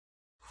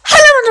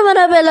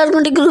അപ്പോൾ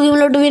എല്ലാവർക്കും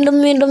ടിക്കറ്റ്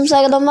വീണ്ടും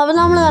സ്വാഗതം. അപ്പോൾ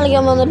നമ്മൾ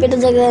കളിക്കാൻ പോകുന്നത് പീറ്റർ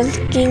ജാക്സൺ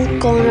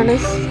സ്കിങ്കോങ് ആണ്.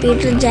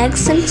 പീറ്റർ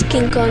ജാക്സൺ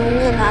സ്കിങ്കോങ്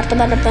നേരത്തെ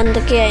പറഞ്ഞപ്പോൾ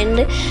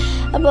എന്തൊക്കെയായിട്ടുണ്ട്.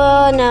 അപ്പോൾ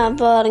ഞാൻ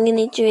ഇപ്പോൾ ഇറങ്ങി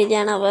നീച്ചു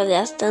വരികയാണ്. അപ്പോൾ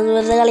ജസ്റ്റ് ഒന്ന്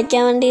വെറുതെ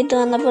കളിക്കാൻ വേണ്ടിയിട്ട്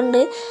വന്നപ്പോൾ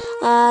ഉണ്ട്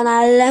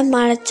നല്ല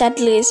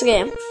മഴച്ചാറ്റിൽ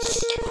കേസുകയും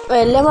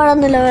വലിയ മഴ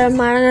ഒന്നുമില്ല,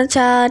 മഴ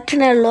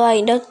ചാറ്റണേ ഉള്ളൂ.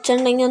 അതിൻ്റെ ഒച്ച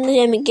ഉണ്ടെങ്കിൽ ഒന്ന്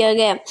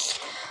ക്ഷമിക്കുകയും.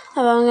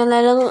 അപ്പോൾ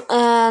എന്തായാലും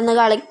ഒന്ന്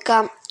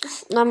കളിക്കാം.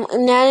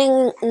 ഞാൻ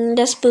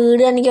എൻ്റെ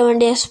സ്പീഡ് കാണിക്കാൻ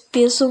വേണ്ടി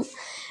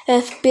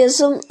FPS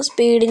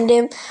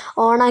സ്പീഡിൻ്റെയും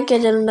ഓണാക്കി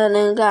വെച്ചിട്ടുണ്ട്.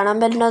 നിങ്ങൾക്ക് കാണാൻ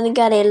പറ്റുന്നോ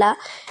എനിക്കറിയില്ല.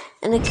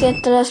 എനിക്ക്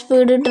എത്ര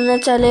സ്പീഡ് കിട്ടുന്നത്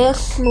വെച്ചാൽ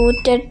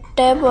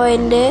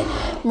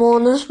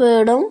 108.3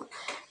 സ്പീഡും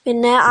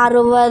പിന്നെ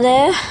 60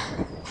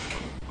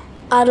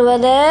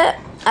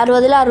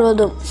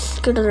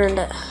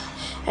 കിട്ടുന്നുണ്ട്.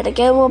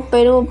 ഇടയ്ക്ക്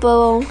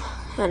 30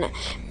 അങ്ങനെ.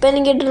 ഇപ്പം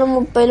എനിക്ക് കിട്ടുന്നത്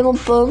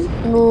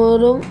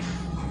 30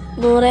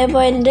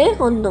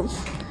 100.1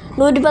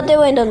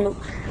 110.1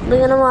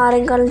 ഇതിങ്ങനെ മാറി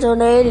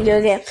കളിച്ചുകൊണ്ടേ ഇരിക്കും.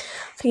 ഓക്കെ,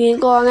 ഈ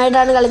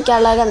കോങ്ങായിട്ടാണ്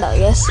കളിക്കാനുള്ളത്. കണ്ടോ?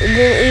 യെസ്,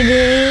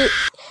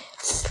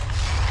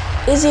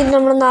 ഈ സീൻ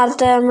നമ്മൾ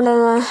നേരത്തെ നമ്മുടെ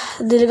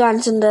ഇതിൽ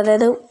കാണിച്ചിട്ടുണ്ട്.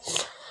 അതായത്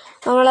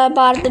നമ്മളെ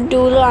പാർട്ട്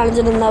 2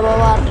 കാണിച്ചിട്ടുണ്ട്. അപ്പോൾ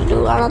പാർട്ട് 2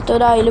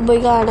 കാണാത്തവർ അതിൽ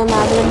പോയി കാണാൻ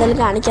അതിലെന്തായാലും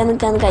കാണിക്കാൻ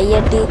നിൽക്കാന്ന്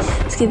കയ്യട്ടി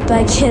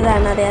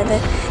സ്കിപ്പാക്കിയതാണ് അറിയാതെ.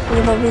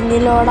 ഇനിയിപ്പോൾ പിന്നെ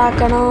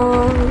ലോഡാക്കണോ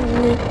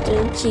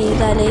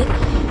ചെയ്താൽ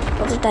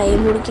കുറച്ച് ടൈം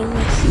പിടിക്കും.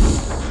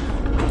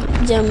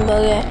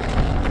 ജമ്പൊക്കെ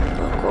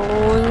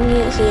കോങ്ങി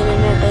സീൻ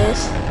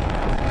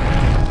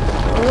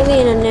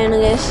തന്നെയാണ്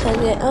ഗേസ്.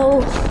 ഒക്കെ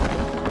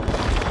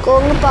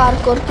കോങ്ങ്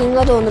പാർക്കോർ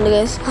കിങ്ങാ തോന്നുന്നുണ്ട്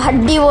ഗേസ്.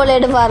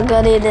 അടിപൊളിയായിട്ട്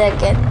പാർക്കോർ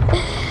ചെയ്തൊക്കെ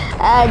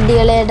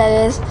അടിപൊളിയായിട്ടാണ്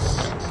ഗേസ്.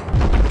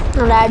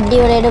 നമ്മുടെ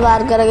അടിപൊളിയായിട്ട്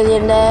പാർക്കറൊക്കെ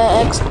ചെയ്യുന്നുണ്ട്.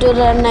 NXT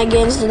run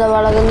against the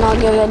Valakam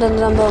നോക്കിയൊക്കെ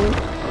എന്ത് സംഭവം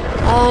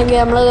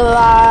നമ്മൾ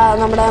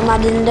നമ്മുടെ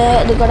മതിലിൻ്റെ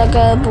ഇത് കൂടെ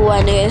ഒക്കെ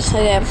പോവാൻ ഗേസ്.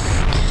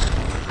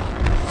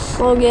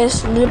 ഓ ഗേസ്,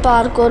 ഇതിൽ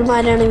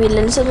പാർക്കോർമാരാണ്,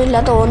 വില്ലൻസ് ഒന്നും ഇല്ല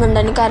തോന്നുന്നുണ്ട്,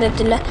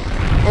 എനിക്കറിയത്തില്ല.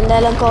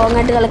 എന്തായാലും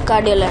കോങ്ങായിട്ട്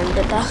കളിക്കാടിയല്ല ഉണ്ട്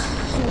കേട്ടോ.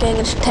 എനിക്ക്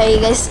ഭയങ്കര ഇഷ്ടമായി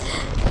ഗൈസ്.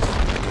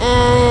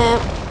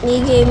 ഈ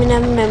ഗെയിമിന്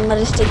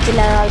മെമ്മറി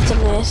സ്റ്റിക്കില്ലാതെ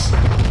കളിച്ചിട്ടുണ്ട് ഗൈസ്.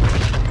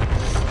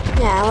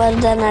 ഞാൻ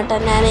വെറുതെ കേട്ടോ,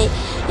 ഞാൻ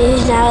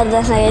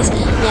വെറുതെ ഗൈസ്.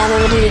 ഞാൻ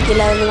മെമ്മറി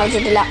സ്റ്റിക്കില്ല അതൊന്നും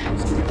കളിച്ചിട്ടില്ല.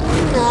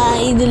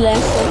 ഇതില്ല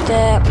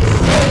മറ്റേ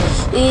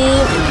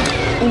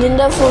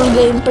ഇതിൻ്റെ ഫുൾ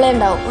ഗെയിം പ്ലേ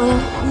ഉണ്ടാവും.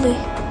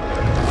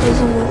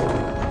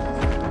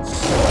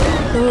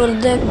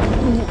 വെറുതെ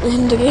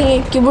എന്തൊക്കെ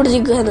ഞെക്കി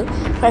പിടിച്ചിരിക്കുകയാണ്.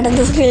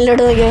 പെട്ടെന്ന്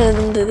സ്ക്രീനിലോട്ട്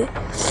നോക്കിയത് ഇത്.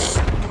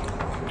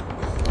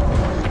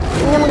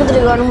 നമുക്ക്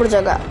ത്രികോണം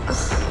പിടിച്ചേക്കാം.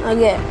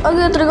 ഓക്കെ,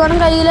 ത്രികോണം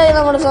കയ്യിലായി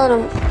നമ്മുടെ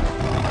സാധനം.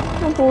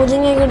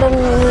 പൂജ്യം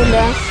കിട്ടൊന്നുമില്ല.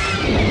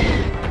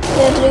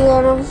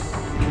 ത്രികോണം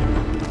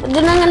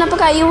ഇതിനങ്ങനെ ഇപ്പോൾ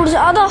കൈ പിടിച്ച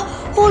അതാ.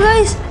 ഓ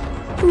ഗൈസ്,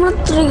 നമ്മൾ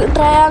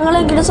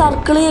ട്രയാങ്കിളൊക്കെ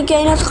സർക്കിൾ ഞെക്കി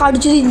അതിനകത്ത്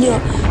കടിച്ചു തിന്നോ.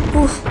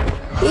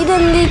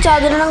 ഇതെന്ത്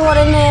ചതുരണം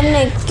കുറേ നേരം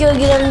ഞെക്കി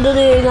നോക്കി ഞാൻ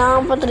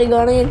ഇപ്പോൾ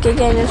ത്രികോണം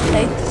ഞെക്കിയൊക്കെ അതിന്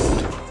ഇഷ്ടമായി.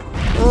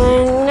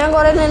 ഞാൻ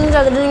കുറേ നേരം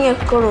ചതുരം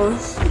ഞെക്കണോ,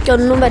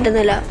 എനിക്കൊന്നും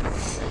പറ്റുന്നില്ല.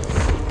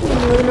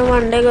 പിന്നെ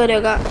മണ്ടേ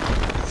കയറിയൊക്കെ.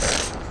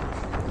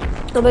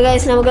 അപ്പോൾ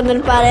ഗൈസ്,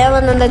 നമുക്കെന്തെങ്കിലും പറയാൻ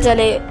വന്നെന്താ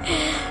വെച്ചാൽ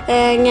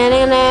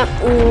ഞാനിങ്ങനെ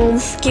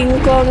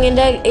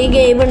സ്കിങ്കോങ്ങിൻ്റെ ഈ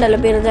ഗെയിം ഉണ്ടല്ലോ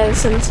പീറ്റർ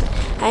ജാക്സൺസ്,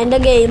 അതിൻ്റെ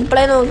ഗെയിം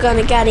പ്ലേ നോക്കുക.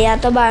 എനിക്ക്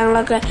അറിയാത്ത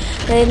ഭാഗങ്ങളൊക്കെ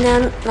അതായത്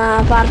ഞാൻ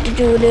പാർട്ട്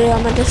 2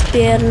 മറ്റേ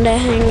സ്പിയറിൻ്റെ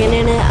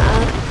എങ്ങനെയാണ്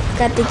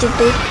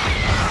കത്തിച്ചിട്ട്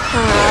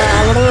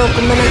അവിടെ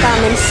നോക്കുമ്പോൾ ഞാൻ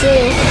കമൻസ്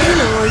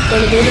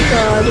നോക്കിക്കൊടുത്തൊരു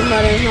കാര്യം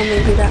പറയാൻ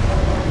സമ്മതിക്കില്ല.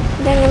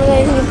 ഇതെങ്ങനെ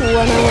കഴിഞ്ഞ്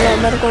പോവാൻ നമ്മൾ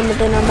അവിടെ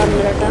കൊണ്ടിട്ട് ഞാൻ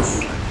പറഞ്ഞു കേട്ടോ.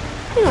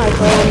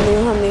 ഇപ്പോൾ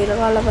ഒന്നും സമ്മതിക്കില്ല,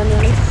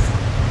 കള്ളപ്പന്നികൾ.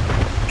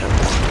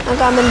 ആ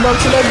കമൻറ്റ്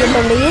ബോക്സിൽ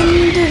വെച്ചിട്ടുണ്ട്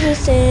എന്തൊരു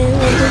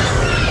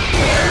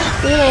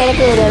ഈ നേരെ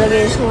കയറിയാലോ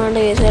കേസ് വേണ്ട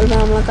കേസ് ചിലപ്പോൾ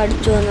നമ്മളെ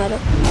കടിച്ചു വന്നാലോ.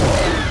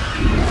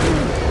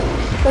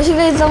 പക്ഷേ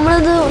കേസ്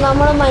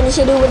നമ്മുടെ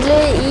മനുഷ്യരൂപത്തിൽ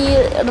ഈ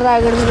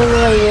ഡ്രാഗൺസിനൊക്കെ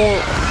വലിയ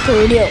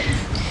പേടിയോ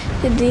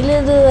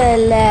ഇതിലിത്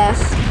വല്ല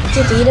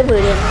തീരെ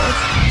പേടിയാണ്.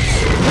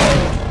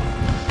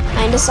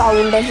 അതിൻ്റെ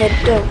സൗണ്ട്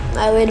എഫക്റ്റും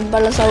അത്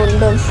വരുമ്പോഴുള്ള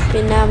സൗണ്ടും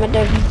പിന്നെ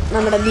മറ്റേ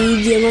നമ്മുടെ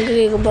BGM ഒക്കെ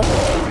കേൾക്കുമ്പോൾ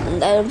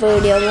എന്തായാലും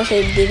പേടിയാവും. പക്ഷേ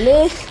ഇതിൽ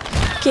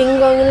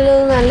കിങ്കോങ്ങിൽ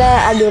നല്ല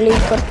അടിപൊളി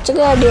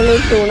കുറച്ചൊക്കെ അടിപൊളി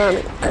ടൂണാണ്,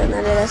 അത്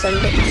നല്ല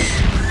രസമുണ്ട്.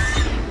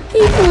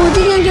 ഈ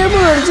പൂജയ്ക്കൊക്കെ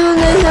പേടിച്ചു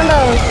വന്നിട്ടുണ്ടോ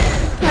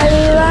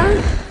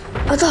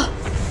അതാ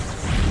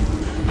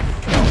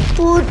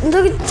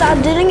ഇതൊക്കെ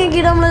ചതുരം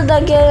ഞെക്കിയിട്ട് നമ്മൾ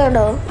ഇതാക്കിയാൽ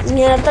കണ്ടോ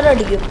ഇങ്ങനത്തെ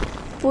അടിക്കും.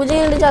 പൂജ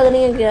കഴിഞ്ഞിട്ട് ചതുരം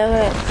ഞെക്കിയാൽ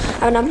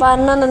അവനെ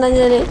പറഞ്ഞെന്താ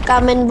വെച്ചാൽ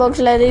കമൻറ്റ്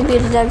ബോക്സിൽ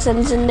പീറ്റർ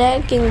ജാക്സൺസിൻ്റെ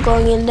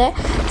കിങ്കോങ്ങിൻ്റെ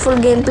ഫുൾ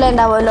ഗെയിം പ്ലേ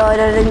ഉണ്ടാവുമല്ലോ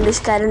ഓരോരോ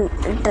ഇംഗ്ലീഷുകാരൻ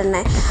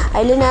ഇട്ടുതന്നെ.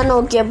 അതിൽ ഞാൻ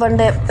നോക്കിയപ്പോൾ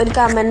ഉണ്ട് ഒരു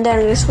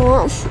കമൻറ്റാണ്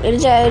ഒരു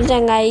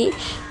ചങ്ങായി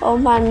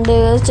പണ്ട്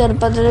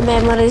ചെറുപ്പത്തിൽ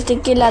മെമ്മറി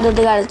സ്റ്റിക്ക് ഇല്ലാതെ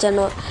ഇത്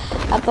കളിച്ചിട്ടുണ്ടോ.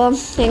 അപ്പം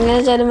എങ്ങനെ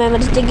വെച്ചാൽ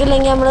മെമ്മറി സ്റ്റിക്ക്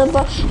ഇല്ലെങ്കിൽ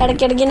നമ്മളിപ്പോൾ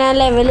ഇടയ്ക്കിടയ്ക്ക് ഞാൻ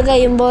ലെവൽ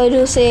കഴിയുമ്പോൾ ഒരു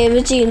സേവ്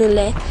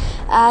ചെയ്യണില്ലേ,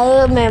 അത്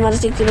മെമ്മറി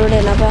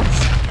സ്റ്റിക്കിലൂടെയാണ്. അപ്പോൾ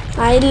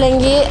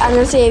അതില്ലെങ്കിൽ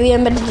അങ്ങനെ സേവ്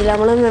ചെയ്യാൻ പറ്റത്തില്ല.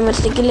 നമ്മൾ മെമ്മറി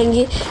സ്റ്റിക്ക്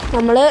ഇല്ലെങ്കിൽ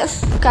നമ്മൾ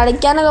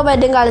കളിക്കാനൊക്കെ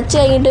പറ്റും. കളിച്ച്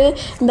കഴിഞ്ഞിട്ട്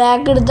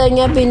ബാക്ക് എടുത്ത്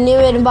കഴിഞ്ഞാൽ പിന്നെ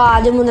വരുമ്പോൾ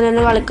ആദ്യം മുതൽ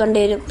തന്നെ കളിക്കേണ്ടി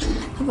വരും.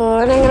 അപ്പോൾ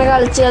അങ്ങനെ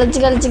കളിച്ച്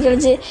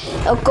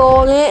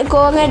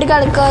കോങ്ങായിട്ട്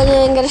കളിക്കാൻ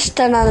ഭയങ്കര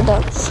ഇഷ്ടമാണ് കേട്ടോ.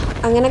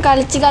 അങ്ങനെ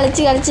കളിച്ച്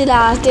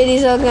ലാസ്റ്റ് ഒരു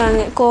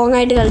ദിവസമൊക്കെ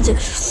കോങ്ങായിട്ട് കളിച്ച്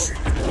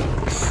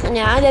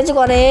ഞാൻ വിചാരിച്ചു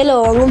കുറേ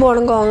ലോങ്ങും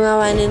പോകണം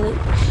കോങ്ങാവാനെന്ന്.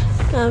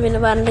 പിന്നെ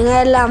പറഞ്ഞിട്ട്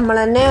കാര്യമില്ല, നമ്മൾ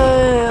തന്നെ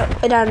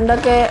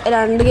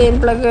രണ്ട് ഗെയിം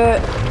പ്ലേ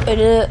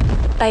ഒരു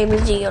ടൈമിൽ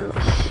ചെയ്യുള്ളൂ,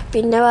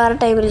 പിന്നെ വേറെ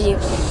ടൈമിൽ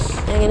ചെയ്യും,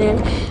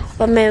 അങ്ങനെയാണ്.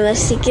 അപ്പം മെമ്മറി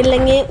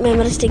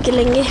സ്റ്റിക്ക്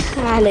ഇല്ലെങ്കിൽ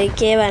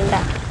ആലോചിക്കേ വേണ്ട.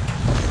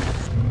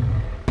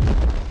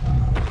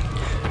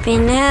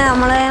 പിന്നെ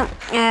നമ്മൾ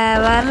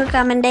വേറൊരു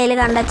കമൻ്റ് അതിൽ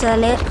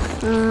കണ്ടെച്ചാൽ,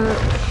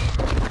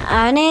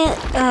 അവന്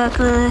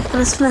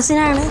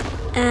ക്രിസ്മസിനാണ്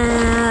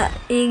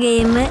ഈ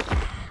ഗെയിം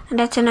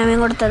എൻ്റെ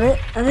അച്ഛനമ്മയും കൊടുത്തത്.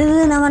 അത്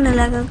ഞാൻ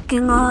പറഞ്ഞില്ല,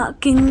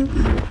 കിങ്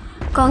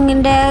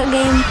കോങ്ങിൻ്റെ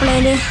ഗെയിം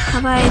പ്ലേയിൽ.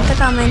 അപ്പോൾ അതിലത്തെ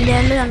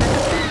കമൻറ്റുകളിൽ കണ്ടിട്ട്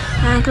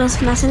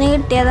ക്രിസ്മസിന്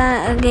കിട്ടിയത്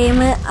ഗെയിം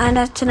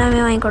അവൻ്റെ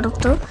അച്ഛനമ്മയും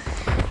വാങ്ങിക്കൊടുത്തു.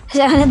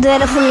 പക്ഷെ അവൻ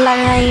ഇതുവരെ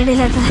ഫുള്ളാകാൻ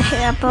കഴിഞ്ഞിട്ടില്ല.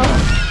 അപ്പോൾ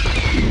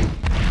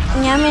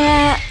ഞാൻ പിന്നെ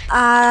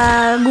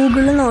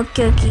ഗൂഗിളിൽ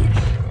നോക്കി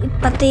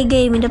ഇപ്പോഴത്തെ ഈ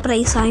ഗെയിമിൻ്റെ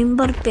പ്രൈസ്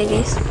 50 റുപ്യ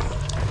ഗൈസ്.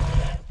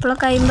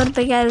 ഇപ്പോഴൊക്കെ 50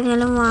 റുപ്യക്ക്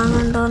ആരെങ്കിലും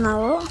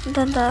വാങ്ങണ്ടോന്നാവോ?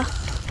 ഇതെന്താ?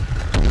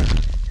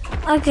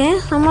 ഓക്കെ,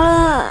 നമ്മൾ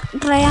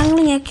ട്രയാങ്കിൾ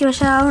ഞെക്കി,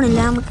 പക്ഷെ ആവണില്ല.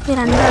 നമുക്ക്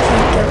 2 പ്രാവശ്യം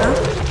ഞെക്കി നോക്കാം.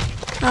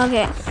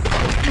 ഓക്കെ,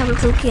 ഡബിൾ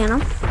ക്ലിക്ക്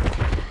ചെയ്യണം.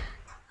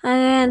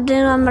 ഇത്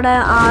നമ്മുടെ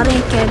 6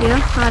 ഞെക്കിയായോ?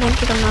 6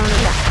 ഞെക്കിയിട്ടൊന്നും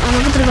ആവണില്ല.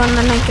 നമുക്ക് ത്രികോണം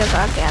തന്നെ ഞെക്കി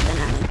നോക്കാം. ഓക്കെ,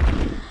 അതിനാണ്.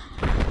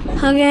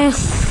 ഓക്കെ,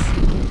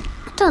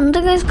 ഇതെന്ത്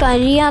ഗൈസ്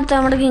കഴിയാത്ത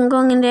നമ്മുടെ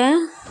കിങ്കോങ്ങിൻ്റെ?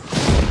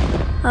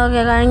 ഓക്കെ,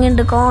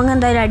 കഴിഞ്ഞിട്ട് കോങ്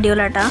എന്തായാലും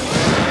അടിപൊളിയാട്ടാ.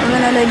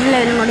 അങ്ങനെ 1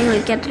 ലെവലും കൂടി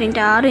കളിക്കാം.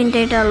 6 മിനിറ്റ്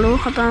ആയിട്ടേ ഉള്ളൂ.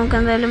 അപ്പോൾ നമുക്ക്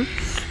എന്തായാലും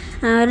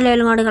 1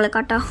 ലെവലും കൂടി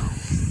കളിക്കാട്ടോ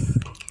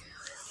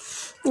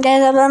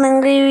ഗൈസ്. അപ്പോൾ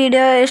നിങ്ങൾക്ക് ഈ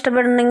വീഡിയോ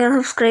ഇഷ്ടപ്പെടുന്നുണ്ടെങ്കിൽ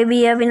സബ്സ്ക്രൈബ്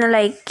ചെയ്യുക, പിന്നെ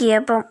ലൈക്ക്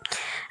ചെയ്യുക. അപ്പം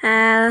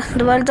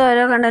ഇതുപോലത്തെ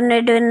ഓരോ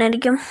കണ്ടൻറ്റായിട്ട്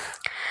വരുന്നതായിരിക്കും.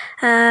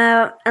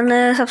 ഒന്ന്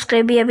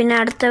സബ്സ്ക്രൈബ് ചെയ്യുക. പിന്നെ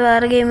അടുത്ത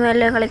വേറെ ഗെയിം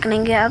വല്ലതും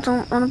കളിക്കണമെങ്കിൽ അതും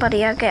ഒന്ന്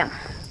പറയാമൊക്കെ,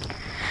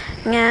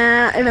 ഞാൻ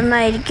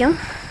ഇടുന്നതായിരിക്കും.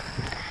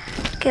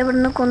 ഓക്കെ,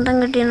 ഇവിടുന്ന് കുന്തം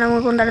കിട്ടിയിട്ട്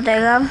നമുക്ക്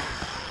കുന്തെടുത്തേക്കാം.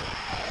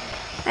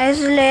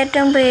 അതിൽ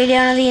ഏറ്റവും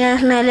പേടിയാണത്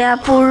ഇതിനെ ആ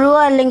പുഴുവോ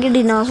അല്ലെങ്കിൽ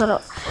ഡിനോസറോ.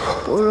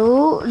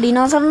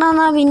 ഡിനോസറിൻ്റെ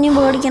വന്നാൽ പിന്നെയും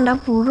പേടിക്കണ്ട,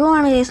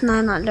 പുഴുവാണ് കേസ്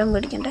നല്ല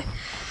പേടിക്കണ്ടേ.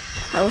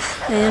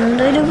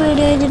 എന്തൊരു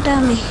പേടി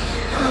വെച്ചിട്ടാന്നേ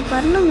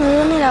പറഞ്ഞു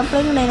വീണില്ല.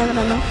 അപ്പോഴേക്കും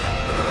അതിനകത്തുണ്ടോ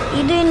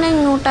ഇത് പിന്നെ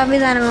ന്യൂട്ടാപ്പി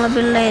സാധനങ്ങൾ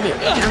പിള്ളേർ,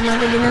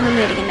 നമുക്ക് ഇതിനൊന്നും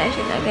പേടിക്കേണ്ട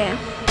ആവശ്യമില്ല. ഓക്കെ,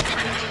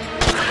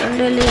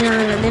 കൊണ്ട് വലിയ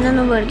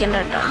ഇതിനൊന്നും പേടിക്കണ്ട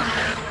കേട്ടോ.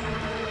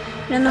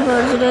 ഇതിനൊന്നും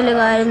പേടിച്ചിട്ട് വലിയ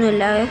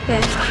കാര്യമൊന്നുമില്ല. ഓക്കെ,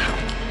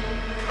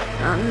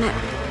 അങ്ങനെ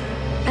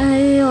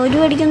ഒരു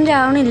പഠിക്കൊന്നും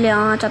ചാവണില്ല.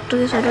 ചത്തു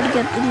കേസ് ഒരു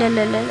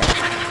പഠിക്കത്തില്ലല്ലോ.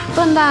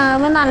 ഇപ്പോൾ എന്താ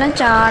അവൻ നല്ല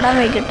ചാടാൻ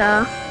വയ്ക്കട്ടോ.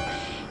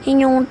 ഈ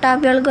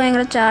ന്യൂട്ടാപ്പികൾക്ക്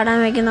ഭയങ്കര ചാടാൻ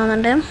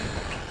വയ്ക്കുന്നുണ്ട്.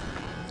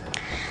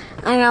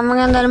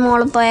 നമുക്ക് എന്തായാലും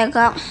മുകളിൽ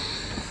പോയേക്കാം.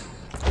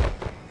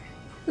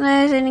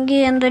 എനിക്ക്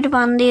എന്തൊരു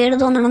പന്തികേട്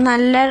തോന്നണം.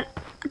 നല്ല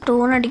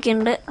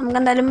ടൂണടിക്കുന്നുണ്ട്. നമുക്ക്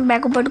എന്തായാലും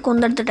ബാക്കപ്പ് പോയിട്ട്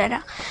കുന്തെടുത്തിട്ട്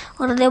വരാം.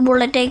 വെറുതെ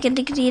ബുള്ളറ്റ്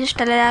അയക്കത്തേക്ക് തീരെ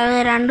ഇഷ്ടമല്ല.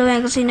 2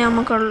 മാഗസീനേ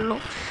നമുക്കുള്ളൂ.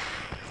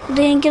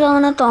 ഇത് എനിക്ക്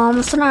തോന്നുന്നത്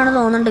തോംസണാണ്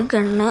തോന്നുന്നുണ്ട്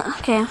ഗണ്ണ്.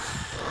 ഓക്കെ,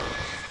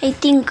 ഐ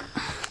തിങ്ക്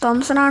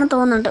തോംസണാണ്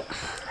തോന്നുന്നുണ്ട്.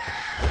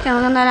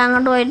 നമുക്ക് എന്തായാലും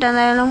അങ്ങോട്ട് പോയിട്ട്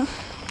എന്തായാലും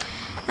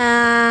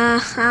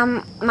ആ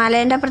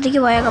മലേൻ്റെ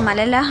അപ്പുറത്തേക്ക് പോയേക്കാം.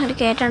 മലയല്ല, ഒരു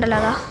കയറ്റുണ്ടല്ലോ,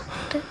 അതാ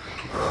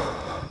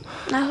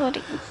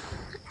സോറി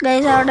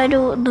ഗൈസ്. അവിടെ ഒരു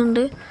ഇതുണ്ട്,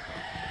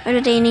 ഒരു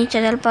തേനീച്ച.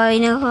 ചിലപ്പോൾ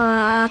അതിനെ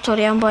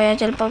ചൊറിയാൻ പോയാൽ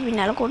ചിലപ്പോൾ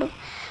പിന്നാലെ കൂടും,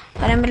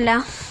 പറയാൻ പറ്റില്ല.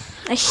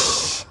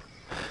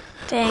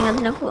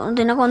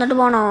 ഇതിനെ കൊന്നിട്ട്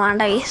പോകണോ?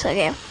 വേണ്ട ഗൈസ്.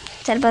 ഓക്കെ,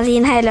 ചിലപ്പോൾ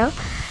സീനായാലോ.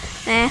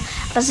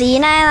 അപ്പോൾ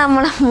സീനായ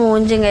നമ്മൾ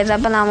മൂഞ്ചും ഗൈസ്.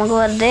 അപ്പോൾ നമുക്ക്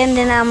വെറുതെ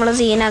എന്തിനാ നമ്മൾ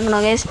സീനാക്കണോ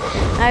ഗൈസ്?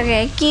 ഓക്കെ,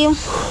 എനിക്ക്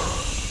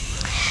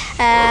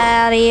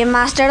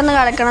റീമാസ്റ്റേർഡ് ഒന്ന്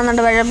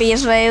കളിക്കണമെന്നുണ്ട്, പക്ഷേ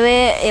PS5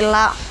 ഇല്ല.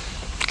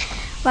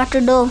 ബട്ട്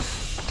ഡു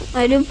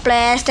ഒരു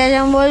പ്ലേ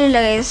സ്റ്റേഷൻ പോലും ഇല്ല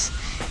ഗൈസ്.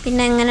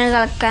 പിന്നെ എങ്ങനെ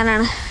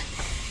കളിക്കാനാണ്?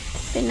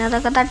 പിന്നെ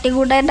അതൊക്കെ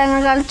തട്ടിക്കൂട്ടായിട്ട്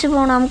അങ്ങനെ കളിച്ച്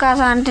പോകണം. നമുക്ക് ആ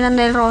സാധനത്തിന്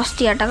എന്തായാലും റോസ്റ്റ്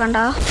ചെയ്യട്ടെ.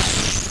 കണ്ടോ,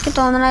 എനിക്ക്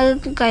തോന്നണത്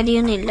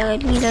കരിയില്ല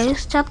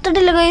ഗൈസ്,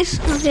 ചത്തിട്ടില്ല ഗൈസ്.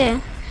 ഓക്കെ,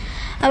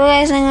 അപ്പോൾ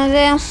ഗൈസ്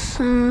നിങ്ങൾക്ക്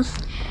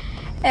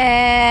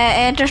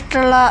ഏറ്റവും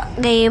ഇഷ്ടമുള്ള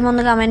ഗെയിം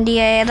ഒന്ന് കമൻറ്റ്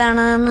ചെയ്യുക,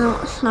 ഏതാണെന്ന്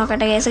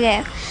നോക്കട്ടെ ഗൈസ്.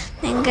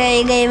 നിങ്ങൾക്ക്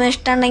ഈ ഗെയിം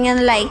ഇഷ്ടമുണ്ടെങ്കിൽ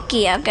ഒന്ന് ലൈക്ക്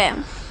ചെയ്യുക. ഓക്കെ,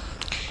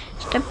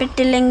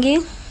 ഇഷ്ടപ്പെട്ടില്ലെങ്കിൽ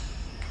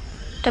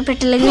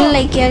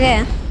ലൈക്ക് ചെയ്യുക.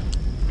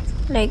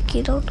 ലൈക്ക്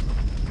ചെയ്തോ,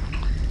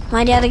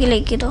 മര്യാദയ്ക്ക്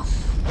ലൈക്ക് ചെയ്തോ.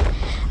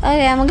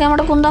 ഓക്കെ, നമുക്ക്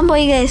നമ്മുടെ കുന്തം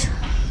പോയി ഗൈസ്.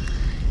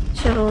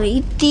 ചെറു ഈ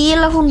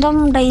തീയുള്ള കുന്തം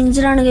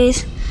ഡേഞ്ചറാണ്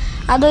ഗൈസ്.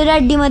 അതൊരു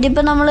അടി മതി.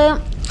 ഇപ്പം നമ്മൾ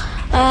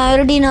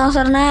ഒരു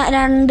ഡിനോസറിനെ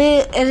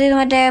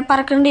മറ്റേ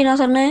പറക്കുന്ന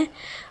ഡിനോസറിന്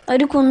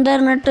ഒരു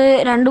കുന്തെറിഞ്ഞിട്ട്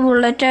 2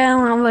 ബുള്ളറ്റ്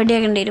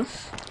വെടിയാക്കേണ്ടി വരും.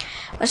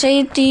 പക്ഷേ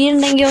ഈ തീ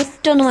ഉണ്ടെങ്കിൽ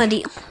ഒറ്റൊന്ന് മതി.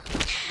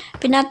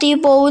 പിന്നെ ആ തീ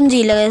പോവുകയും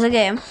ചെയ്യില്ല ഗൈസ്.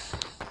 ഓക്കെ,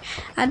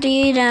 ആ തീ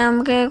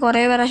നമുക്ക്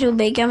കുറേ പ്രാവശ്യം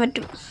ഉപയോഗിക്കാൻ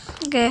പറ്റും.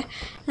 ഓക്കെ,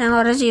 ഞാൻ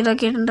കുറേ ചെയ്ത്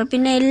നോക്കിയിട്ടുണ്ട്.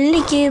 പിന്നെ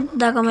എല്ലിക്ക്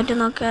ഇതാക്കാൻ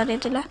പറ്റുമെന്നൊക്കെ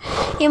അറിയത്തില്ല.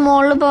 ഈ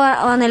മുകളിൽ ഇപ്പോൾ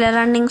വന്നില്ല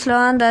റണ്ണിങ് സ്ലോ.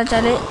 എന്താ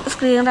വെച്ചാൽ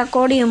സ്ക്രീൻ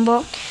റെക്കോർഡ് ചെയ്യുമ്പോൾ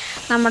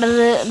നമ്മുടെ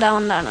ഇത്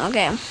ഇതാവുന്നതാണ്.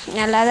 ഓക്കെ,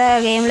 അല്ലാതെ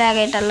ഗെയിം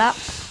ലാഗായിട്ടല്ല.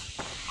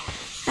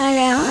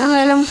 ഓക്കെ,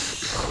 എന്തായാലും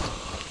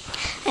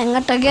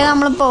എങ്ങോട്ടൊക്കെ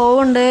നമ്മൾ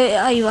പോകുന്നുണ്ട്.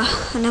 അയ്യോ,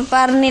 ഞാൻ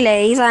പറഞ്ഞില്ലേ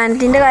ഈ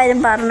സാധനത്തിൻ്റെ കാര്യം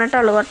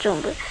പറഞ്ഞിട്ടുള്ളൂ കുറച്ച്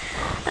മുമ്പ്.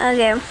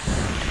 ഓക്കെ,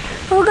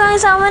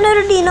 ഗൈസ്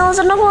അവനൊരു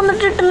ഡിനോസറിനെ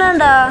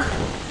കൊന്നിട്ടിട്ടുണ്ടോ?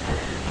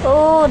 ഓ,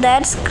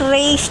 ദാറ്റ്സ്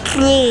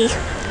ക്രേസി.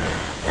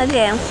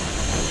 ഓക്കെ,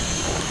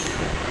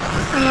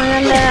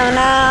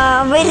 അവനാ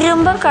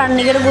വരുമ്പോൾ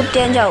കണ്ണിക്കട്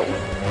കുത്തിയാൻ ചാവും.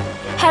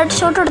 ഹെഡ്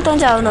ഷോട്ട് എടുത്താൻ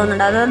ചാവും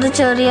തോന്നുന്നുണ്ട്. അതായത്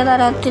ചെറിയ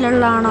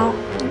തരത്തിലുള്ളതാണോ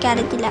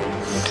എനിക്കറിയത്തില്ല.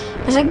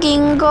 പക്ഷെ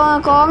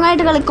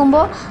കോങ്ങായിട്ട്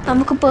കളിക്കുമ്പോൾ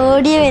നമുക്ക്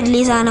പേടിയേ വരില്ല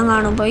ഈ സാധനം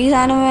കാണുമ്പോൾ. ഈ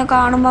സാധനം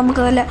കാണുമ്പോൾ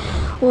നമുക്ക് വല്ല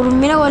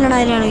ഉറുമ്പിനെ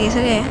കൊല്ലണമായിരിക്കാണ് കേസ്.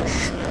 ഓക്കെ,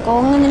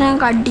 കോങ് ഇങ്ങനെ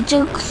കടിച്ച്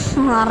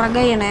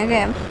മറകയാണ്.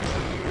 ഓക്കെ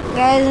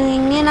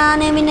ഇങ്ങനെ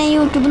ഞാൻ പിന്നെ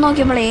യൂട്യൂബ്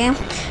നോക്കിയപ്പോഴേ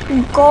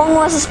കോങ്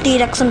വേഴ്സസ്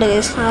ടീരക്സ് ഉണ്ട്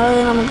കേസ്. അത്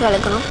നമുക്ക്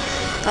കളിക്കണം,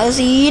 അത്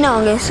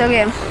സീനാവും കേസ്.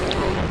 ഓക്കെ,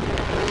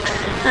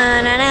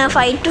 ഞാൻ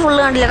ഫൈറ്റ് ഫുള്ള്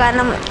കണ്ടില്ല,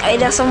 കാരണം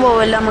രസം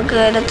പോവില്ല, നമുക്ക്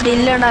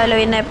ത്രില്ല് ഉണ്ടാവില്ല.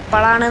 പിന്നെ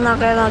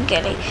എപ്പോഴാണെന്നൊക്കെ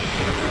നോക്കിയാലേ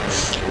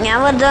ഞാൻ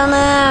വെറുതെ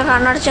ഒന്ന്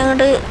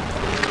കണ്ണടച്ചങ്ങോട്ട്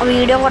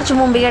വീഡിയോ കുറച്ച്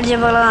മുമ്പിൽ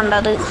അടിച്ചപ്പോൾ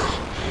കണ്ടത്.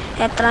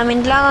 എത്ര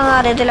മിനിറ്റിലാണെന്നൊന്നും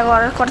അറിയത്തില്ല,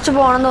 കുറച്ച്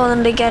പോകണമെന്ന്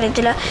തോന്നുന്നുണ്ട്,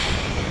 എനിക്കറിയത്തില്ല.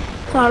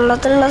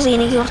 വെള്ളത്തിലുള്ള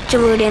സീനിക്ക് കുറച്ച്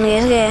പേടിയാണ്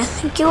കേസ്.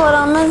 എനിക്ക്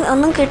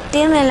ഒന്നും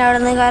കിട്ടിയെന്നില്ല അവിടെ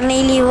നിന്ന്, കാരണം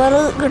ഈ ലിവർ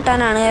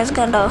കിട്ടാനാണ് കേസ്.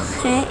 കണ്ടോ,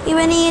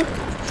 ഇവൻ ഈ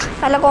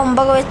നല്ല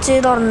കൊമ്പൊക്കെ വെച്ച്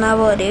തുറന്നാൽ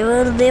പോരെ,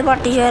 വെറുതെ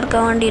പട്ടി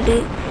ചേർക്കാൻ വേണ്ടിയിട്ട്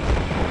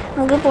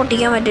നമുക്ക്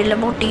പൊട്ടിക്കാൻ പറ്റില്ല,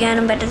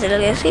 പൊട്ടിക്കാനും പറ്റത്തില്ല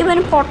കേസ്.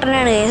 ഇവന്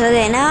പൊട്ടനാണ് കേസ്.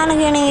 അതെ,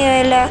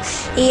 ഞാനൊക്കെയാണെങ്കിൽ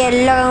ഈ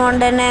എല്ലാം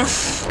കൊണ്ട് തന്നെ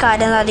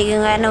കാര്യം സാധിക്കും,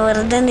 കാരണം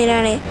വെറുതെ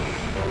എന്തിനാണ്.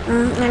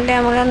 എന്നിട്ട്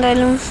നമുക്ക്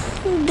എന്തായാലും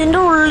ഇതിൻ്റെ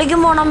ഉള്ളിലേക്കും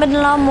പോകാൻ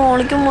പറ്റില്ല,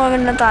 മുകളിലേക്കും പോകാൻ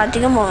പറ്റില്ല,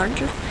 താഴത്തേക്കും പോകാൻ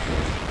പറ്റില്ല.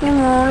 ഇനി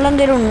മുകളിൽ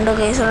എന്തെങ്കിലും ഉണ്ടോ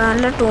കേസ്?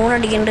 നല്ല ടൂൺ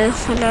അടിക്കുന്നുണ്ട്,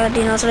 നല്ല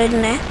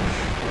ഡിനോസറേറ്റിനെ.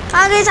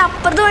 ആ കേസ്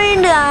അപ്പുറത്ത്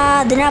വഴിയുണ്ട്.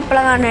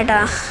 അതിനപ്പളാണ് കാണേട്ടാ,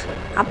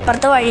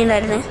 അപ്പുറത്തെ വഴി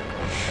ഉണ്ടായിരുന്നു.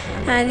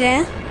 ഓക്കെ,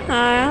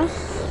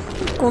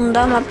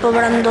 കുന്തം അപ്പം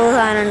ഇവിടെ എന്തോ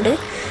സാധനമുണ്ട്.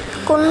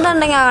 കുന്തം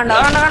ഉണ്ടെങ്കിൽ കണ്ടോ,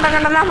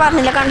 ഞാൻ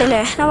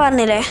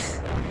പറഞ്ഞില്ലേ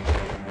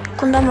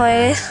കുന്തം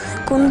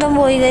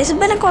പോയി കേസ്.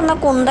 ഇപ്പം എനിക്ക് ഒന്നും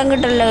കുന്തം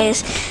കിട്ടില്ല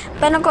കേസ്.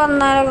 ഇപ്പം എന്നെ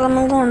കൊന്നാലൊക്കെ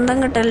ഒന്നും കുന്തം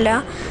കിട്ടില്ല.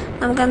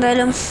 നമുക്ക്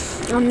എന്തായാലും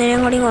ഒന്നിനെയും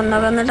കൂടി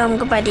കൊന്നോക്കാം, എന്നിട്ട്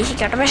നമുക്ക്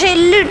പരീക്ഷിക്കട്ടെ. പക്ഷെ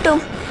എല്ല് കിട്ടും,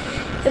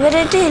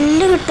 ഇവരായിട്ട്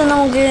എല്ല് കിട്ടും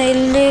നമുക്ക്.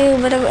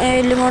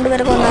 എല്ലും കൊണ്ട്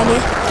ഇവരെ കൊന്നാൽ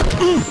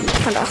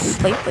കണ്ടോ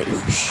പോയി.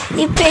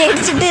 ഈ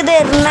പേടിച്ചിട്ട് ഇത്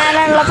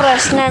എറിഞ്ഞാലുള്ള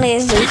പ്രശ്നമാണ്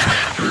കേസ്.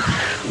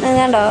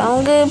 കണ്ടോ,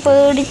 നമുക്ക്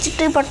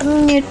പേടിച്ചിട്ട് പെട്ടെന്ന്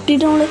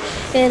ഞെട്ടിയിട്ട് നമ്മൾ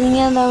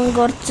എറിഞ്ഞാൽ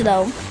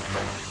കുറച്ചിതാവും.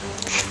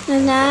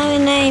 ഞാൻ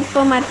പിന്നെ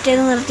ഇപ്പോൾ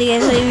മറ്റേത് നിർത്തി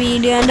കേസ്. ഈ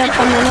വീഡിയോൻ്റെ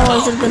ഒപ്പം തന്നെ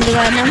വോയിസ് എടുക്കുന്നത്,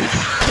 കാരണം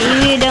ഈ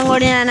വീഡിയോ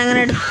കൂടി ഞാനങ്ങനെ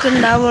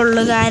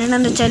എടുക്കുന്നുണ്ടാവുള്ളൂ. കാരണം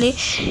എന്താ വെച്ചാൽ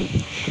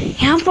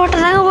ഞാൻ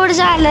പൊട്ടനൊക്കെ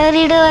പൊടിച്ച്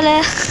അലറിയുടെ പോലെ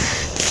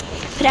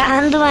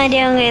ഭ്രാന്ത്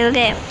മാതിരിയാവും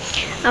കേസൊക്കെ.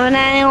 അപ്പോൾ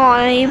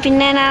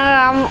പിന്നെ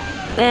ഞാൻ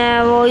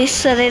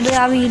വോയിസ്, അതായത്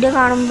ആ വീഡിയോ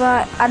കാണുമ്പോൾ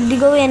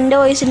അധികവും എൻ്റെ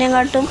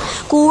വോയിസിനെക്കാട്ടും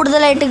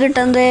കൂടുതലായിട്ട്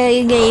കിട്ടുന്നത് ഈ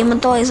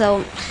ഗെയിമത്തെ വോയിസ്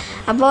ആവും.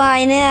 അപ്പോൾ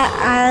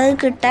അത്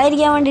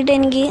കിട്ടാതിരിക്കാൻ വേണ്ടിയിട്ട്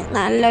എനിക്ക്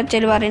നല്ല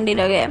ഒച്ചയിൽ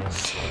പറയേണ്ടിയില്ല. ഓക്കെ,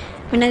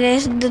 പിന്നെ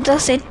ഇന്നത്തെ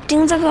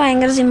സെറ്റിങ്സൊക്കെ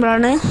ഭയങ്കര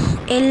സിമ്പിളാണ്.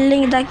 എല്ലാം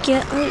ഇതാക്കിയ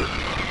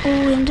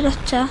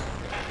എന്തൊരൊച്ച,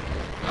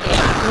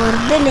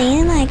 വെറുതെ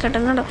ലൈൻ ആയിക്കോട്ടെ.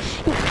 കേട്ടോ,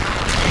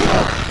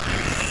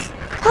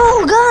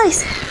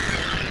 ഗായ്സ്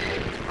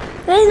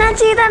ഞാൻ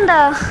ചെയ്തണ്ടോ,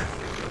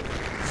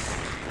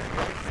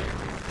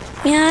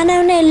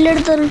 ഞാനവനെ എല്ലാം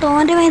എടുത്തിട്ട്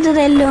ഓൻ്റെ മേത്തത്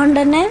എല്ലാം കൊണ്ട്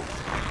തന്നെ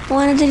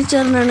ഓനെ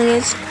തിരിച്ചറിഞ്ഞാണ്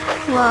ഗൈസ്.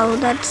 Wow,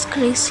 that's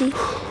crazy.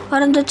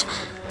 വേറെന്താ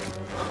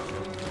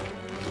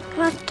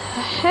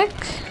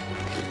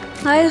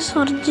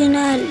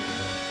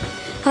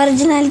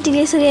ഒറിജിനാലിറ്റി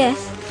കേസ്.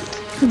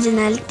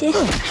 ഒറിജിനാലിറ്റി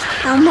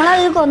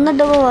നമ്മളത്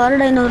കൊന്നിട്ടപ്പോൾ വേറെ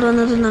ഡൈനോസർ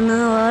വന്ന് തിന്നു,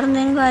 വേറെ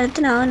എന്തെങ്കിലും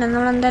കാര്യത്തിനാവില്ല.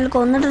 നമ്മളെന്തായാലും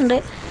കൊന്നിട്ടുണ്ട്,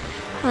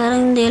 വേറെ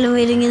എന്തെങ്കിലും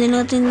വരിങ്ങി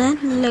ഇതിനകത്ത് തിന്നാൻ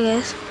ഇല്ല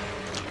കേസ്.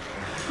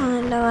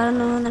 ഇല്ല, വേറെ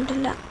ഒന്നും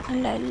വന്നിട്ടില്ല.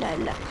 ഇല്ല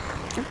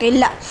ഓക്കെ,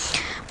 ഇല്ല.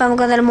 അപ്പം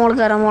നമുക്ക് എന്തായാലും മോൾ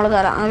കയറാം.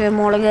 ഓക്കെ,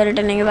 മോൾ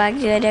കയറിയിട്ടുണ്ടെങ്കിൽ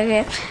ബാക്കി കാര്യമൊക്കെ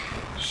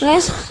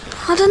ഗൈസ്.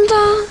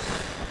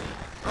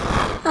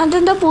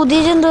 അതെന്താ പുതിയ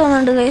ജന്തു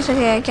തോന്നുന്നുണ്ട്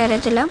ഗൈസൊക്കെ,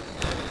 എനിക്കറിയത്തില്ല,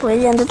 പുതിയ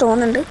ജന്തു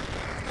തോന്നുന്നുണ്ട്,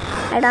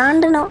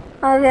 ഇടാണ്ടോ.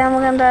 ഓക്കെ,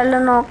 നമുക്ക്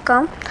എന്തായാലും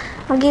നോക്കാം.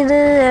 നമുക്കിത്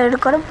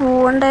എടുക്കാതെ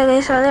പോകണ്ട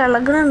ഗൈസ്, അത്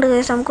ഇളകുന്നുണ്ട്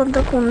ഗൈസ്.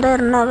 നമുക്കൊന്ന് കുന്ത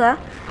ഇറങ്ങാം.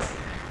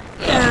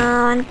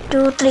 1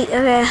 2 3.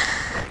 Okay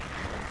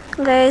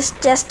guys,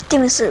 just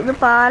miss. ഇത്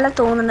പാല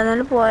തോന്നുന്നുണ്ട്,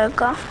 എന്നാലും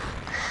പോയേക്കാം.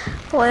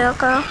 1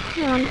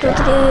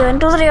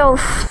 2 3.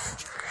 ഓഫ്,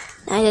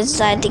 ഞാൻ ജസ്റ്റ്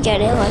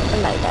സാറ്റിക്കാടിയ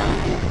കുഴപ്പമുണ്ടായില്ല.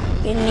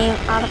 പിന്നെയും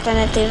അവിടെ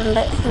തന്നെ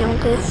എത്തിയിട്ടുണ്ട്.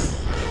 നമുക്ക്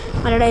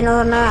മല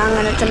ഡൈനോസറിനെ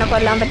അങ്ങനെ തന്നെ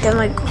കൊല്ലാൻ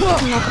പറ്റുമെന്ന്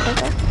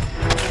നോക്കട്ടെ.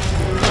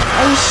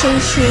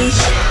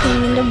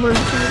 പിന്നിൻ്റെ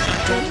ബുള്ളറ്റ്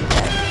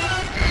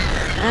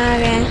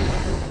ഓക്കെ,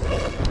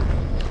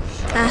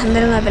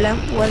 എന്തായാലും കുഴപ്പമില്ല,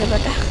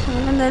 പോകട്ടെ.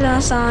 നമുക്കെന്തായാലും ആ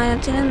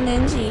സാധനത്തിന്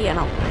എന്തെങ്കിലും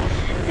ചെയ്യണം.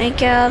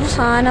 എനിക്ക് ആ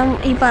സാധനം,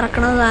 ഈ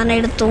പറക്കണ സാധനം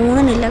എടുത്ത്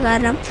തോന്നുന്നില്ല,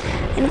 കാരണം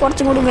എനിക്ക്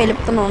കുറച്ചും കൂടി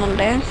വലുപ്പം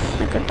തോന്നുന്നുണ്ടേ.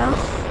 കേട്ടോ,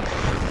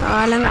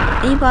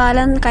 ഈ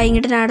പാലം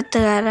കഴിഞ്ഞിട്ട് ഞാൻ അടുത്ത്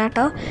കയറാം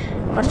കേട്ടോ,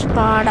 കുറച്ച്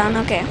പാടാണ്.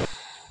 ഓക്കെ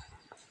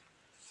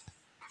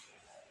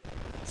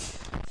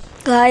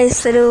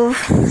ഗായ്സ്, ഒരു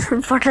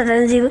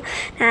പൊട്ടത്തരം ചെയ്തു.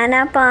 ഞാൻ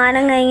ആ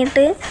പാലം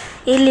കഴിഞ്ഞിട്ട്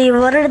ഈ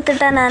ലിവർ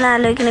എടുത്തിട്ടാണ് ഞാൻ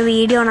ആലോചിക്കുന്നത്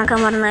വീഡിയോ ഉണക്കാൻ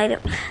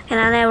പറഞ്ഞാലും.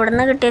 ഞാൻ എവിടെ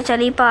നിന്ന്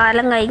കിട്ടിയാൽ ഈ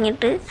പാലം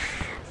കഴിഞ്ഞിട്ട്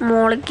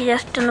മോളിക്ക്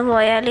ജസ്റ്റ് ഒന്ന്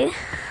പോയാൽ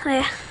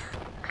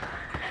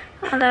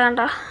അതെ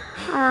കണ്ടോ,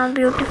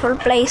 ബ്യൂട്ടിഫുൾ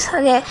പ്ലേസ്.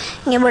 ഓക്കെ,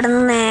 ഇനി ഇവിടെ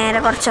നിന്ന് നേരെ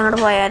കുറച്ചങ്ങോട്ട്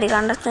പോയാൽ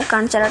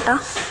കാണിച്ചാൽ കേട്ടോ.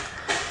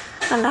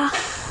 കണ്ടോ,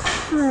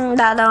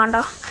 അതാ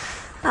കണ്ടോ,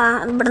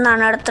 ഇവിടെ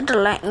നിന്നാണ്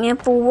എടുത്തിട്ടുള്ളത്. ഇനി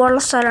പൂവുള്ള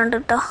സ്ഥലമുണ്ട്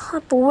കേട്ടോ,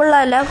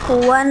 പൂവുള്ളതല്ല,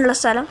 പൂവാനുള്ള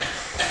സ്ഥലം.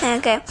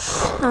 ഓക്കെ,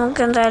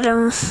 നമുക്ക് എന്തായാലും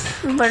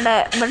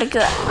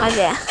ഇവിടേക്ക്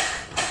അതെ,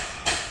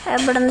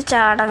 ഇവിടെ നിന്ന്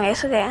ചാടാം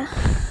കേസ്.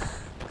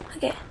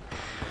 ഓക്കെ,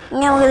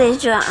 ഇനി നമുക്ക്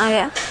തിരിച്ചു പോവാം.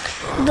 ഓക്കെ,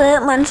 ഇത്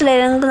മനസ്സിലായി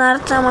നിങ്ങൾക്ക്.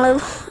 നേരത്തെ നമ്മൾ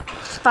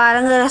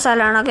പാലം കയറിയ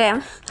സ്ഥലമാണ്. ഓക്കെ,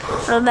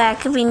 നമ്മൾ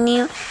ബാക്ക്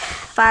പിന്നെയും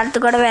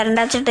പാലത്തിൽ കൂടെ വരണ്ട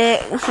വെച്ചിട്ട്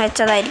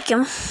വെച്ചതായിരിക്കും.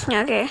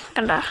 ഓക്കെ,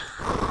 കണ്ടോ,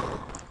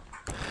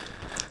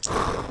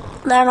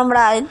 ഇതാണ്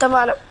നമ്മുടെ ആദ്യത്തെ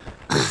പാലം.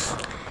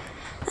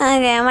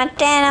 ഓക്കെ,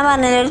 മറ്റേ ഞാൻ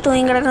പറഞ്ഞില്ല ഒരു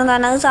തൂങ്ങി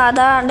കിടക്കുന്നതാണ്, അത്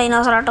സാധാ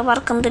ഡൈനോസറായിട്ട്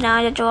പറക്കുന്നത്. ഞാൻ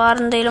ചോദിച്ചു വേറെ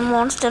എന്തെങ്കിലും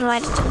മോൺസ്റ്റർ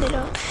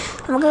മരിച്ചെന്തെങ്കിലും.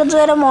 നമുക്ക്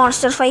ഇതുവരെ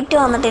മോൺസ്റ്റർ ഫൈറ്റ്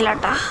വന്നിട്ടില്ല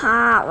കേട്ടോ.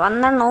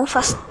 വന്നു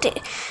ഫസ്റ്റ്,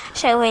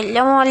 പക്ഷെ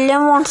വലിയ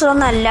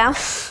മോൺസ്റ്ററൊന്നും അല്ല,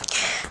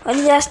 ഒരു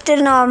ജസ്റ്റ്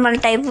ഒരു നോർമൽ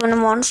ടൈപ്പ്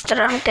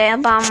മോൺസ്റ്ററാണ്. ഓക്കെ,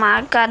 അപ്പോൾ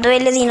അമ്മക്ക് അത്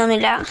വലിയ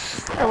സീനൊന്നുമില്ല,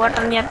 അത്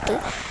പെട്ടെന്ന് ചേർത്ത്.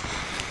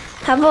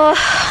 അപ്പോൾ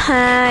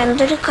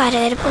എന്തൊരു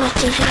കരകരപ്പ്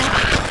വെച്ചിട്ടില്ല.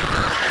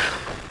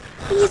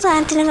 ഈ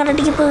സാധനത്തിനെ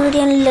കണ്ടിട്ട്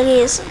പേടിയാണില്ല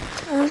കേസ്.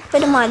 ഇപ്പം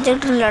ഒരു മജ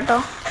കിട്ടുന്നില്ല കേട്ടോ.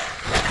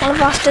 നമ്മൾ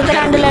ഫസ്റ്റത്തെ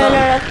 2 ലെവൽ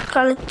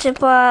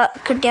കളിച്ചപ്പോൾ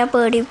കിട്ടിയ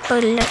പേടി ഇപ്പോൾ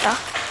ഇല്ല കേട്ടോ.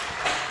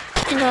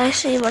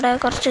 ഗൈസ് ഇവിടെ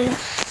കുറച്ച്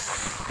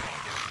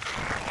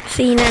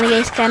സീനാണ്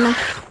ഗൈസ്, കാരണം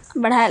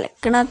ഇവിടെ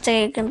അലക്കണ ഒച്ച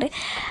കേൾക്കുന്നുണ്ട്.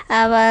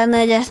 അപ്പോൾ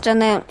അതൊന്ന് ജസ്റ്റ്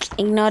ഒന്ന്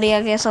ഇഗ്നോർ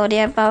ചെയ്യാം. സോറി.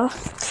 അപ്പോൾ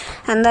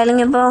എന്തായാലും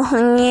ഇപ്പോൾ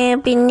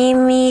പിന്നെയും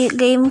ഈ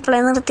ഗെയിം പ്ലേ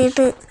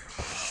നിർത്തിയിട്ട്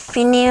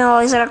പിന്നെയും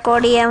വോയിസ്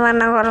റെക്കോർഡ് ചെയ്യാൻ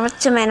പറഞ്ഞാൽ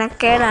കുറച്ച്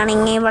മെനക്കേടാണ്.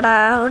 ഇവിടെ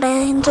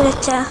എന്ത്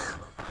വെച്ചാൽ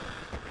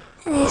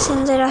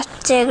എന്തൊരു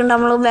ഒച്ചയൊക്കെയുണ്ട്.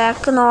 നമ്മൾ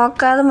ബാക്ക്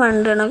നോക്കാതെ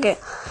മണ്ടണൊക്കെ,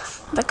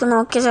 ബാക്ക്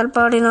നോക്കിയാൽ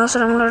ചിലപ്പോൾ ഡിനോസർ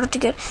നമ്മളെ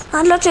അടുത്തേക്ക്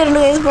നല്ല ഒച്ചയുണ്ട്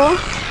കേസ്. ഇപ്പോൾ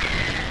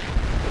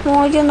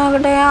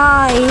നോക്കട്ടെ.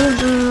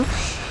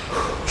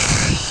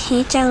 ഈ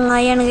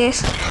ചങ്ങായിയാണ്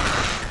കേസ്,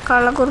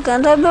 കള്ളക്കുറുക്ക.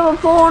 എന്താ ഇപ്പോൾ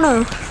പോണ്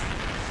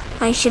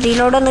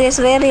ഐശ്വര്യയിലോടെ ഒന്ന് കേസ്.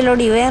 വേറെ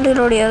റീലോഡ്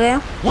ഓക്കെ.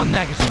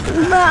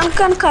 ഇപ്പം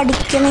ആൾക്കാണ്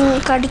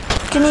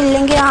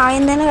കടിക്കണില്ലെങ്കിൽ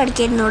ആയം തന്നെ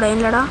കടിക്കായിരുന്നു ഇവിടെ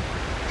ഇല്ലടാ.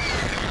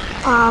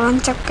 പാവം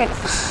ചക്കൻ,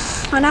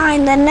 അവൻ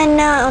ആയം തന്നെ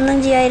എന്നെ ഒന്നും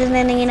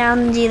ചെയ്യാതിരുന്നെങ്കിൽ ഞാൻ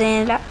ഒന്നും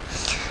ചെയ്തേനില്ല.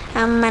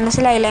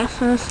 മനസ്സിലായില്ലേ?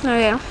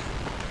 ഓക്കെ,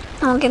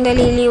 നമുക്ക്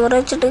എന്തായാലും ഈ ലീവർ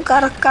വെച്ചിട്ട്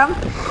കറക്കാം.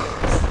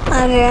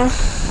 ഓക്കെ,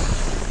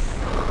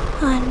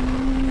 1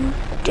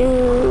 2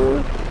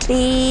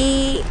 3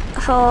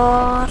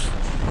 4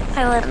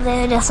 വെറുതെ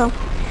രസം.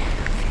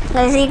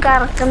 ഈ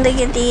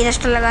കറക്കുന്നതൊക്കെ തീരെ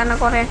ഇഷ്ടമല്ല, കാരണം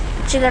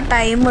കുറച്ച്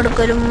ടൈം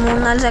എടുക്കും, ഒരു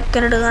 3-4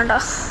 സെക്കൻഡ് എടുക്കണ്ടോ.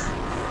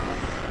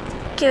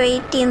 എനിക്ക്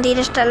വെയിറ്റ് ചെയ്യാൻ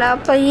തീരെ ഇഷ്ടമല്ല.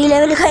 അപ്പോൾ ഈ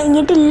ലെവൽ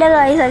കഴിഞ്ഞിട്ടില്ല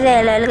ഗൈസ്. അതെ,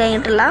 ലെവൽ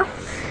കഴിഞ്ഞിട്ടില്ല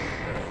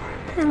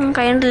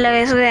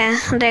ഗൈസ്.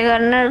 അതേ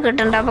ഗണ്ണ്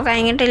കിട്ടുന്നുണ്ട്, അപ്പോൾ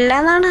കഴിഞ്ഞിട്ടില്ല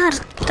എന്നാണ്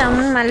അർത്ഥം.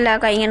 അല്ല,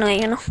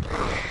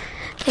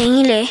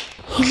 കഴിഞ്ഞില്ലേ?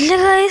 ഇല്ല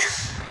ഗൈസ്,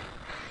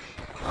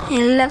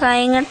 ഇല്ല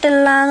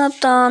കഴിഞ്ഞിട്ടില്ല എന്ന്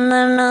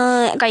തോന്നുന്നു.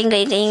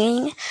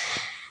 കഴിഞ്ഞു.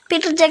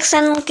 Peter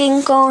Jackson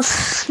King Kong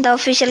the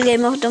official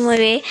game of the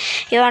movie.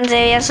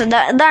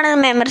 ഇതാണ്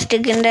മെമ്മറി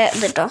സ്റ്റിക്കിൻ്റെ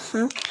ഇത് കേട്ടോ.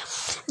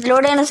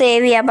 ഇതിലൂടെയാണ്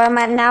സേവ് ചെയ്യുക. അപ്പം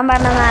ഞാൻ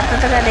പറഞ്ഞ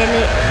നേരത്തെ കഥയിൽ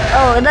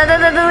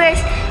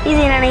ഈ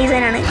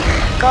സീനാണ്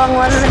കോങ്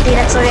വന്നത്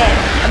ടീനക്സ്.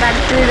 അത്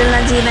അടുത്ത് വീടുന്ന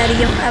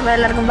സീനായിരിക്കും. അപ്പോൾ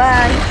എല്ലാവർക്കും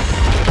ബൈ.